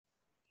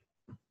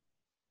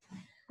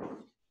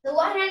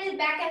one-handed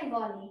backhand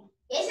volley.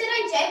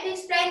 Yesterday, JP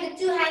explained the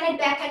two-handed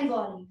backhand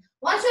volley.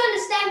 Once you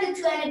understand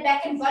the two-handed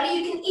backhand volley,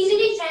 you can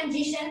easily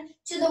transition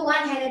to the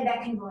one-handed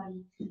backhand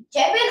volley.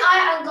 JP and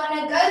I are going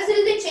to go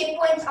through the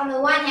checkpoints on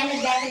the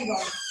one-handed backhand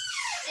volley.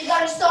 So you're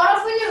going to start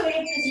off in your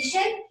ready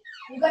position.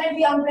 You're going to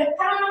be on grip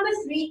paddle number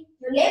 3.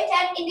 Your left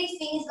hand index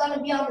finger is going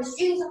to be on the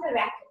strings of the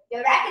racket.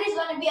 Your racket is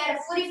going to be at a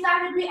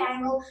 45-degree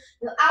angle.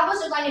 Your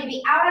elbows are going to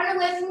be out and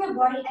away from your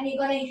body, and you're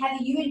going to have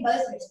a U in both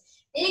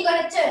wrists. Then you're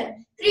going to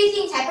turn. 3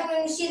 things happen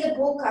when you see the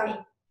ball coming.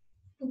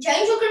 You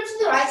change your grip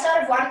to the right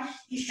side of one.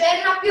 You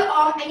straighten up your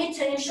arm and you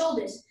turn your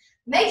shoulders.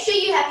 Make sure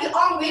you have your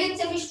arm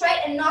relatively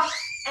straight and not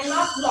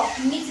locked.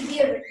 You need to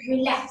be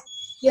relaxed.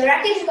 Your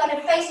racket is going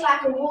to face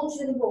like a wall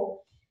to the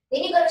ball.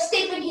 Then you're going to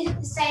step and hit at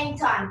the same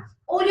time.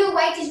 All your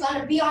weight is going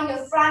to be on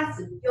your front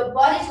foot. Your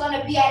body is going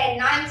to be at a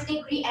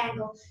 90-degree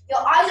angle. Your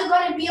eyes are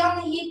going to be on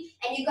the hip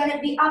and you're going to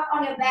be up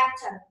on your back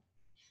toe.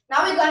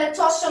 Now we're going to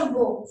toss some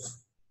balls.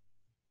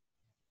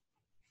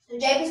 So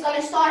JP is going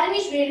to start in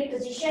his ready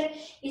position.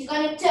 He's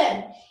going to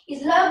turn.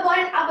 His lower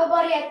body and upper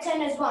body at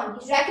turn as one.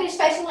 His racket is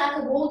facing like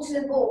a wall to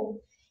the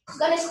ball. He's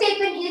going to step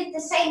and hit at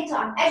the same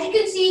time. As you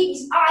can see,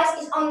 his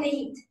eyes is on the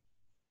hit.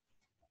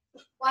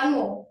 One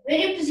more.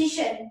 Ready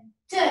position.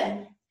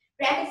 Turn.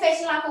 Racket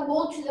facing like a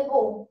wall to the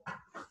ball.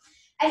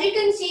 As you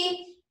can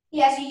see, he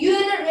has a U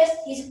in the wrist,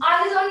 his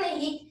eyes is on the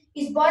hip,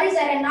 his body is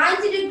at a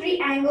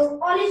 90-degree angle,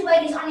 all his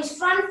weight is on his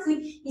front foot,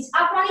 he's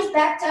up on his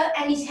back toe,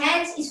 and his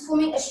hands is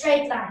forming a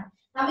straight line.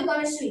 Now we're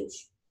going to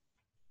switch.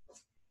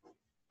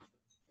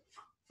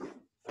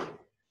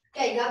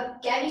 Okay, now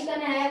Gabby's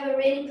going to have a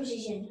ready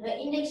position. Her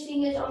index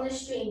finger is on the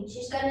string.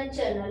 She's going to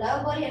turn. Her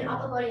lower body and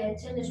upper body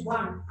at turn is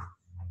one.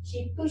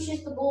 She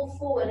pushes the ball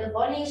forward. Her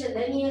volley is a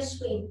linear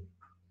swing.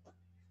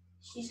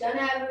 She's going to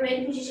have a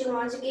ready position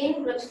once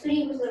again. Grip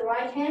 3 with the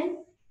right hand.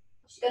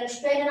 She's going to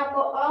straighten up her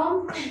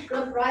arm.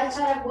 Grip right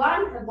side of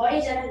one. Her body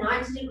is at a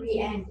 90-degree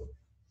angle.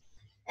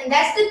 And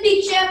that's the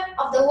picture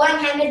of the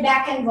one-handed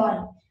backhand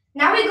volley.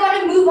 Now we're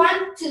going to move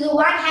on to the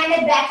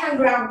one-handed backhand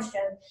ground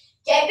stroke.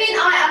 JP and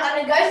I are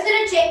going to go through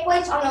the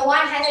checkpoints on the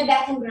one-handed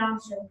backhand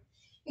ground stroke.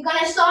 You're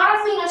going to start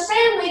off in your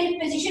same ready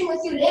position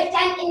with your left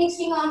hand index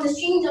finger on the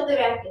strings of the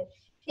racket.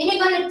 Then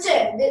you're going to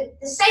turn.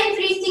 The same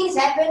 3 things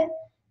happen.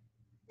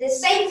 The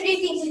same 3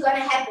 things is going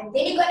to happen.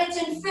 Then you're going to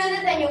turn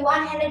further than your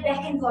one-handed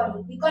backhand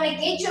volley. You're going to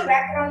get your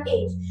racket on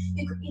edge.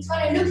 It's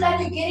going to look like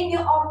you're getting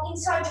your arm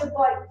inside your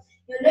body.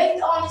 Your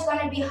left arm is going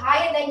to be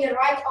higher than your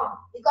right arm.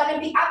 You're going to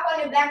be up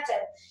on your back toe.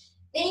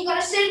 Then you're going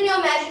to sit in your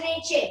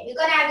imaginary chair. You're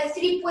going to have a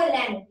 3-point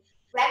landing.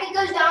 Racket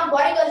goes down,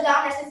 body goes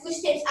down as the foot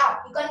steps out.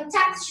 You're going to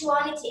tap the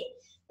Shivani's head.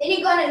 Then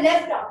you're going to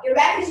lift up. Your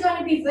racket is going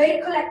to be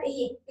vertical at the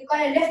hip. You're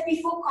going to lift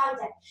before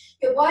contact.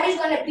 Your body is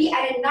going to be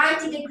at a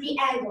 90-degree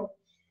angle.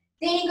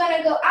 Then you're going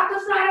to go up a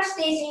flight of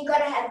stairs and you're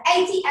going to have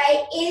 88,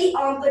 early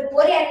armpit,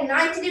 body at a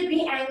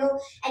 90-degree angle,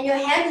 and your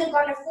hands are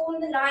going to form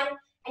the line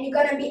and you're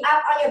going to be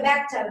up on your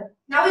back toe.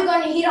 Now we're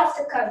going to hit off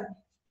the cone.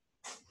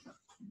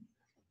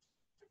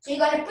 So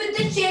you're going to put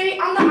the cherry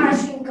on the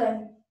ice cream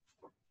cone.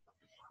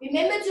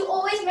 Remember to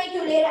always make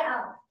your letter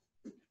L.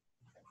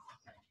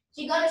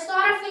 So you're going to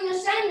start off in your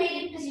same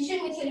ready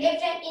position with your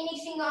left hand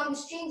index finger on the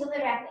strings of the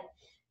racket.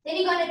 Then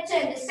you're going to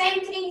turn. The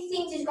same 3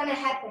 things is going to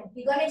happen.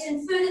 You're going to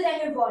turn further than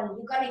your volley.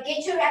 You're going to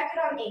get your racket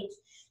on edge.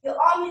 Your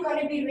arm is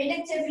going to be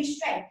relatively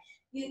straight.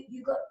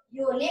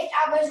 Your left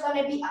elbow is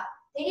going to be up.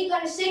 Then you're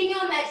going to sit in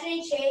your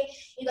imaginary chair.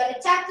 You're going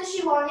to tap the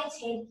Shivani's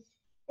head.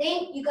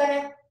 Then you're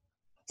going to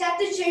tap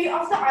the cherry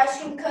off the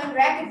ice cream cone,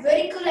 racket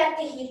vertical at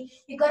the hip.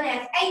 You're going to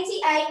have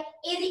 88,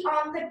 early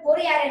armpit,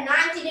 body at a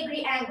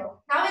 90-degree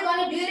angle. Now we're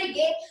going to do it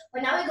again,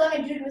 but now we're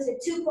going to do it with a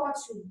 2-part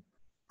swing.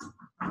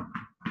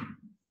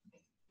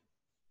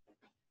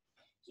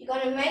 You're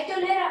going to make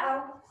your letter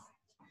L.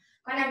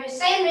 You're going to have your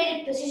same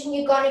ready position.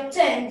 You're going to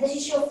turn. This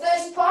is your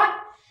first part.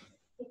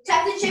 You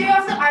tap the cherry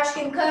off the ice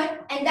cream cone,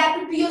 and that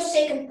would be your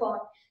second part.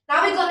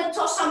 Now we're going to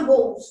toss some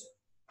balls.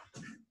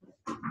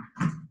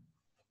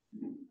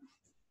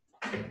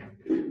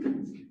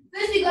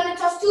 First, we're going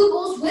to toss 2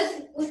 balls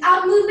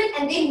without movement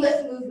and then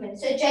with movement.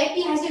 So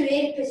JP has a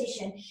ready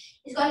position.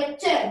 He's going to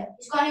turn.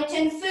 He's going to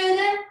turn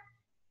further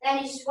than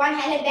his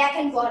one-handed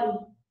backhand volley.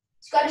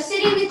 He's got to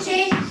sit in the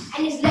chair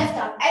and his lift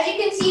up. As you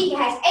can see, he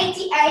has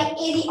 88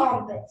 early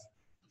armpit.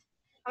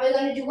 Now we're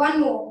going to do one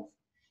more.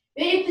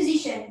 Ready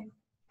position.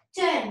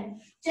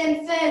 Turn.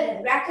 Turn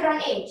further. Racket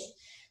on edge.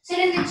 Sit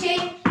in the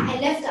chair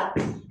and lift up.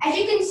 As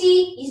you can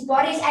see, his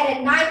body is at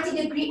a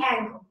 90-degree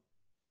angle.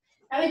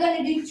 Now we're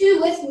going to do 2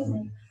 with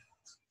movement.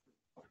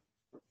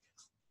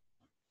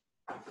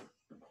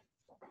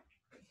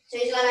 So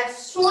he's going to have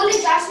small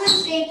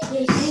adjustments there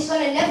and he's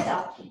going to lift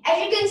up.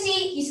 As you can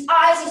see, his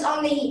eyes is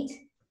on the hit.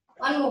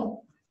 One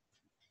more.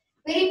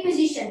 Ready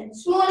position.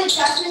 Small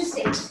adjustments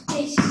there.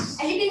 As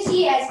you can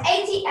see, he has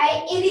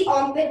 88 in the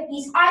armpit.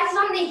 His eyes is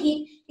on the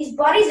hip. His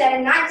body is at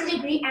a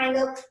 90-degree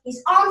angle.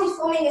 His arms is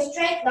forming a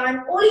straight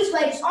line. All his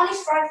weight is on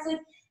his front foot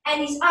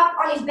and he's up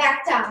on his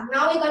back toe.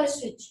 Now we're going to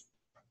switch.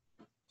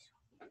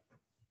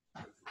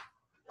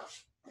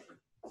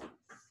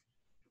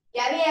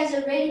 Gabby has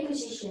a ready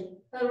position.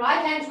 Her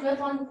right hand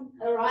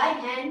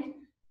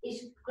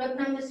is grip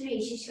number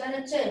 3. She's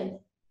gonna turn.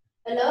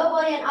 The lower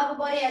body and upper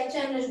body are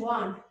turned as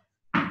one.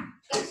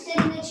 She's gonna sit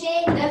in the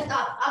chair, lift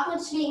up,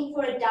 upward swing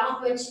for a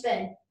downward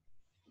spin.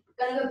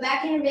 Gonna go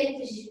back in a ready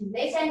position.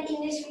 Left hand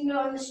index finger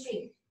on the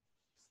string.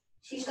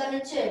 She's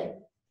gonna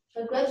turn.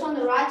 Her grip's on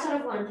the right side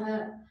of one.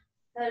 Her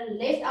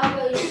left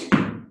elbow is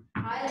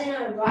higher than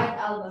her right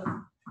elbow.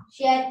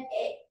 She had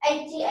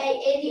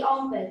 80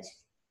 armpit.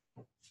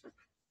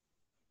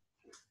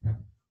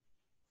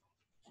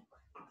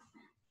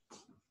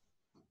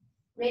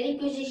 Ready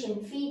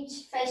position, feet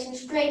facing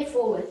straight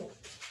forward.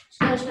 She's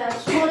going to have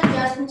small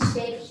adjustment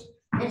steps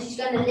and she's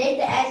going to let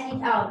the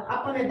athlete out,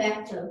 up on her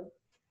back toe.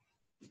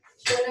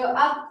 She's going to go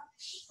up,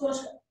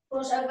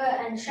 cross over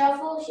and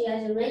shuffle. She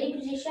has a ready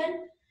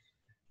position.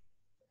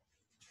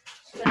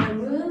 She's going to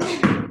move.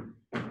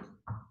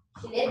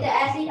 She let the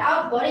athlete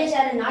out, body is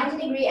at a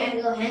 90-degree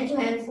angle, hand to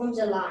hand forms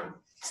a line.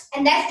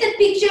 And that's the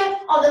picture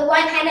of the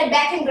one-handed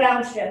backhand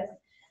ground stroke.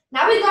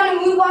 Now we're going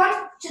to move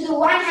on to the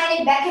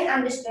one-handed backhand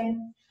underspin.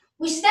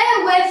 We stay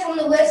away from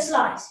the word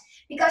slice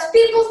because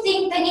people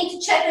think they need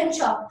to chip and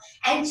chop.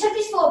 And chip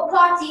is for a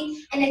party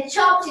and a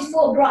chop is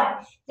for a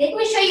bride. Let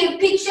me show you a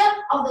picture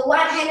of the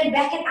one-handed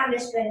backhand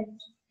underspin.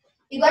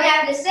 You're going to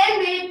have the same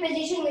ready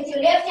position with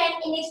your left hand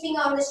index finger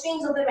on the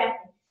strings of the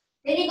racket.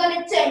 Then you're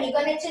going to turn. You're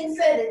going to turn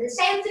further. The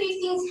same 3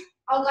 things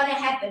are going to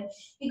happen.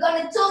 You're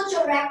going to tilt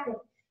your racket.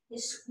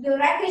 Your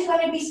racket is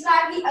going to be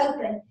slightly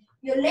open.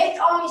 Your left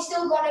arm is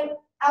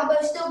elbow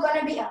is still going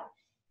to be up.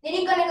 Then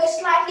you're going to go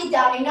slightly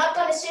down. You're not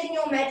going to sit in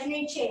your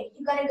imaginary chair.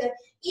 You're going to go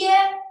ear,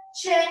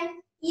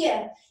 chin,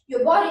 ear.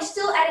 Your body is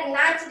still at a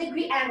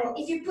 90-degree angle.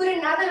 If you put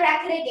another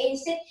racket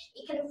against it,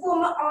 it can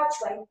form an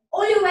archway.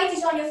 All your weight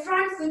is on your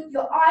front foot,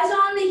 your eyes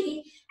are on the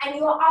hip, and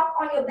you are up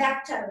on your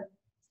back toe.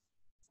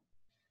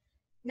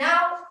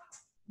 Now,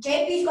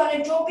 JP is going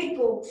to drop it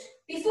balls.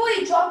 Before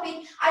you drop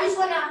it, I just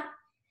want to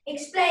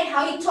explain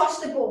how you toss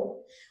the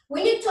ball.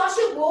 When you toss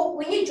your ball,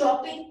 when you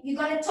drop it,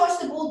 you're going to toss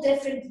the ball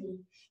differently.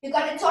 You're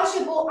going to toss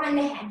your ball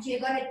underhand. You're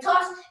going to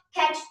toss,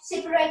 catch,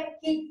 separate,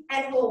 hit,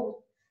 and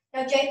hold.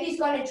 Now JP is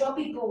going to drop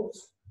his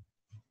balls.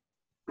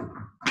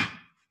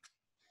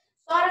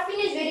 Start to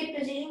finish ready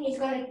position. He's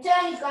going to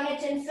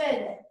turn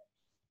further.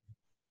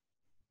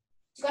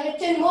 He's going to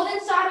turn more than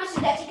sideways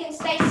so that you can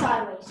stay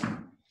sideways.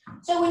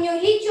 So when you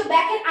hit your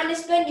backhand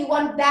underspin, you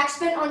want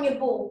backspin on your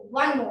ball.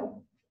 One more.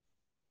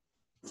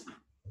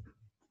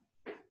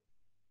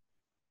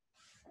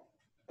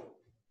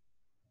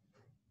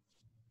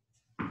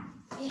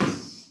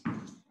 Yes.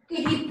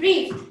 Good, he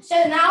breathed.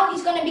 So now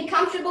he's going to be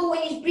comfortable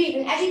when he's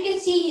breathing. As you can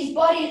see, his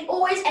body is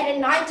always at a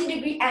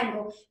 90-degree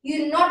angle.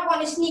 You do not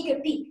want to sneak a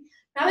peek.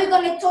 Now we're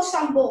going to toss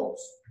some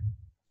balls.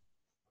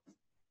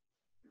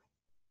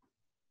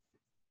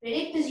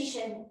 Ready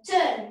position.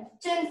 Turn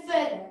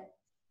further.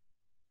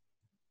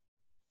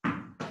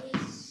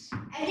 Yes.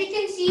 As you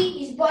can see,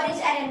 his body is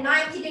at a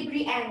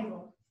 90-degree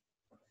angle.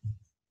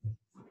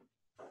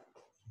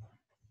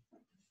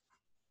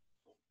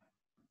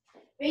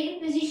 Ready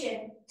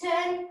position.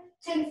 Turn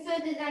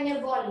further than your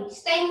volley.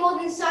 Stay more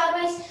than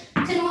sideways.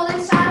 Turn more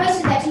than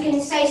sideways so that you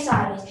can stay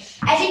sideways.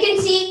 As you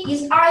can see,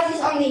 his eyes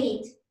is on the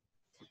hit.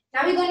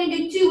 Now we're going to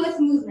do 2 with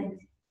movement.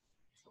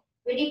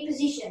 Ready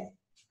position.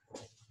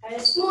 And a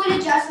small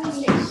adjustment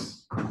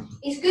steps.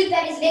 It's good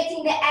that he's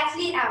letting the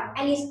athlete out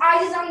and his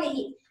eyes is on the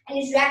hip and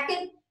his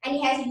racket and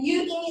he has a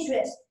U in his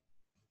wrist.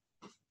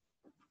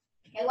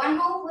 Okay, one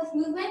more with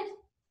movement.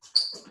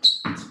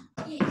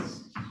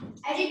 Yes.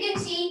 As you can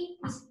see,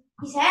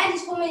 his hand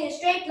is forming a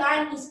straight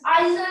line, his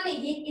eyes is on the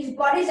hip, his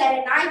body is at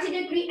a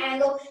 90-degree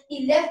angle,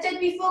 he lifted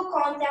before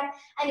contact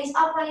and he's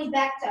up on his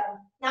back toe.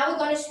 Now we're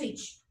going to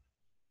switch.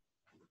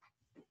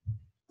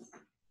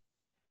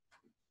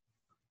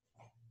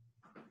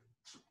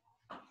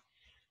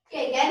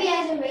 Okay, Gabby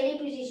has a ready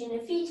position.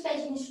 Her feet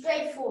facing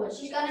straight forward.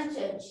 She's going to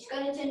turn. She's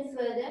going to turn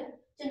further.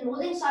 Turn more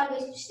than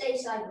sideways to stay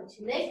sideways.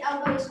 Left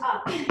elbow is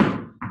up.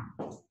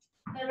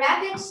 The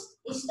racket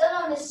is still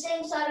on the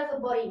same side of her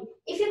body.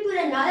 If you put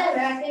another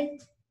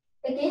racket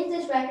against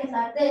this racket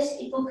like this,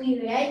 it will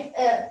create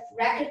a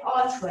racket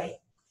archway.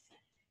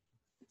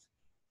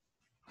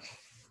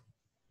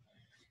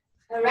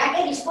 Her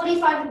racket is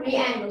 45-degree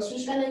angle.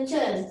 She's going to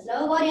turn.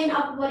 Lower body and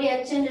upper body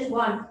are turned as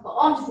one. Her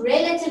arms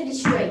relatively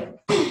straight.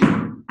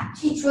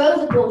 She drove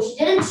the ball. She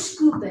didn't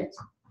scoop it.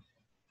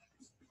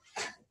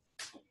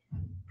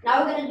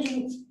 Now we're going to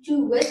do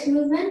 2 with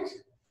movement.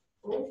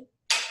 We're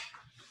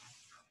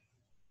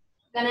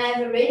going to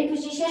have a ready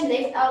position.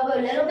 Left elbow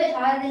a little bit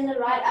higher than the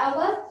right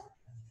elbow.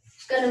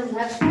 She's going to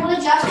have small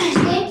adjustment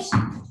steps.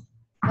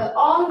 Her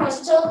arm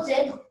was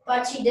tilted,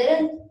 but she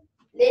didn't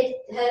let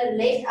her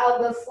left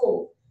elbow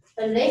fall.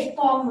 Her left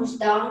palm was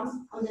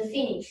down on the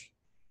finish.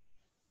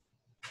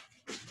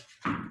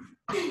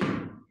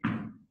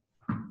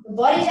 The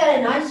body's at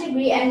a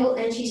 90-degree angle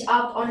and she's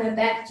up on her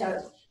back toe.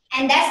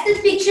 And that's the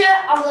picture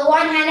of the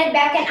one-handed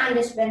backhand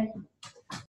underspin.